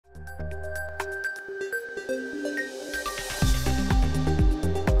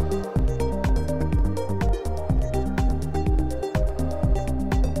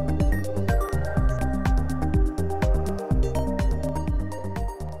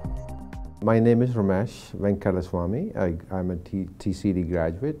My name is Ramesh Venkataswami. I'm a TCD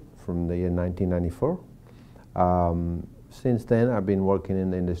graduate from the year 1994. Since then, I've been working in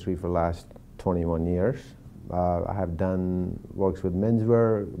the industry for the last 21 years. I have done works with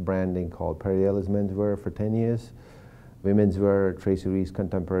menswear, branding called Perry Ellis Menswear for 10 years, women's wear, Tracy Reese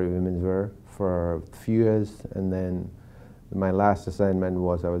Contemporary Women's Wear for a few years, and then my last assignment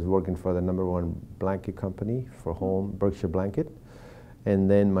was I was working for the #1 blanket company for home, Berkshire Blanket.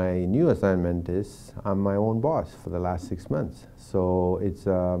 And then my new assignment is I'm my own boss for the last 6 months. So it's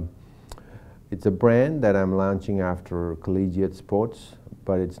a brand that I'm launching after collegiate sports,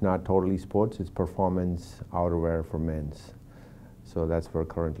 but it's not totally sports, it's performance outerwear for men's. So that's where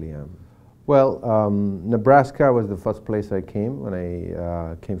currently I am. Well, Nebraska was the first place I came when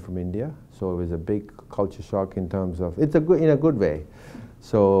I came from India. So it was a big culture shock in terms of, it's in a good way.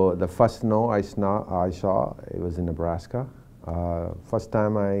 So the first snow I saw, it was in Nebraska. First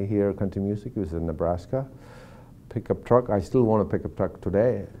time I hear country music, it was in Nebraska. Pickup truck, I still want a pickup truck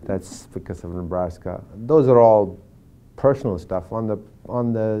today. That's because of Nebraska. Those are all personal stuff. On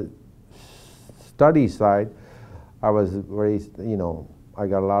the study side, I was raised, I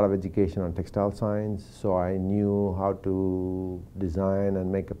got a lot of education on textile science, so I knew how to design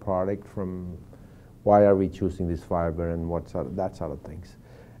and make a product from why are we choosing this fiber and that sort of things.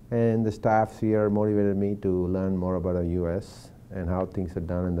 And the staff here motivated me to learn more about the U.S. and how things are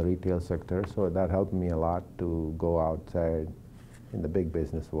done in the retail sector, so that helped me a lot to go outside in the big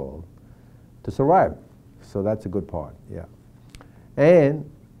business world to survive. So that's a good part, yeah. And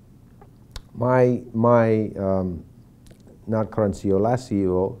my not current CEO, last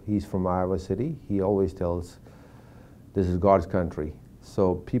CEO, he's from Iowa City. He always tells, this is God's country.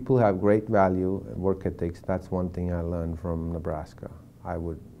 So people have great value and work ethics. That's one thing I learned from Nebraska. I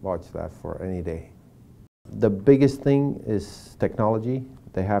would watch that for any day. The biggest thing is technology.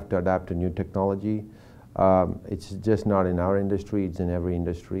 They have to adapt to new technology. It's just not in our industry, it's in every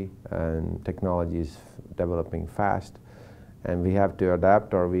industry, and technology is developing fast, and we have to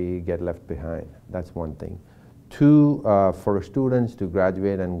adapt or we get left behind. That's one thing. Two, for students to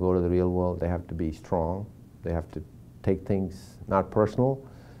graduate and go to the real world, they have to be strong. They have to take things not personal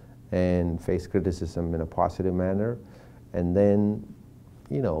and face criticism in a positive manner, and then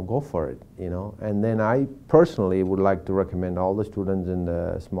go for it, And then I personally would like to recommend all the students in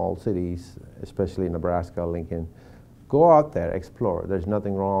the small cities, especially Nebraska, Lincoln, go out there, explore. There's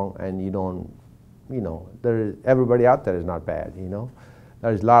nothing wrong, and everybody out there is not bad,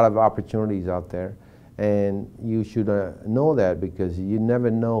 There's a lot of opportunities out there, and you should know that because you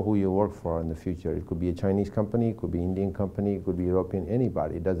never know who you work for in the future. It could be a Chinese company, it could be Indian company, it could be European,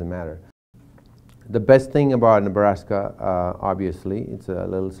 anybody, it doesn't matter. The best thing about Nebraska, obviously, it's a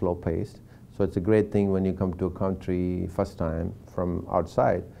little slow paced. So it's a great thing when you come to a country first time from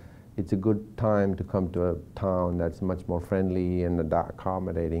outside. It's a good time to come to a town that's much more friendly and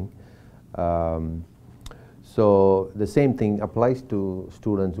accommodating. So the same thing applies to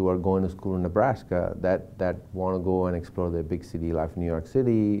students who are going to school in Nebraska that want to go and explore the big city life, New York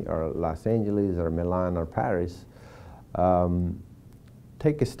City or Los Angeles or Milan or Paris.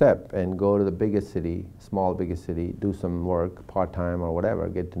 Take a step and go to the biggest city, biggest city, do some work, part-time or whatever,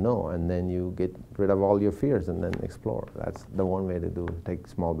 get to know, and then you get rid of all your fears and then explore. That's the one way to do it, take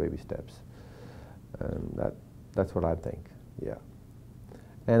small baby steps. And that's what I think, yeah.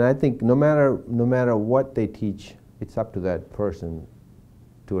 And I think no matter what they teach, it's up to that person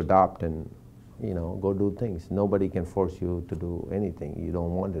to adopt and, go do things. Nobody can force you to do anything you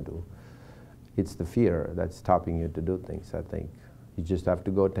don't want to do. It's the fear that's stopping you to do things, I think. You just have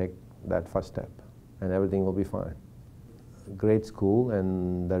to go take that first step, and everything will be fine. Great school,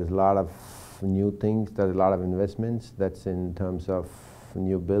 and there's a lot of new things, there's a lot of investments. That's in terms of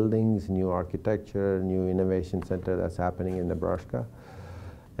new buildings, new architecture, new innovation center that's happening in Nebraska.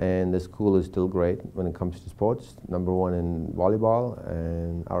 And the school is still great when it comes to sports. #1 in volleyball,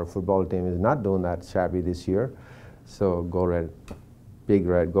 and our football team is not doing that shabby this year. So go Red, Big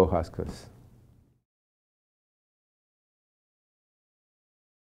Red, go Huskers.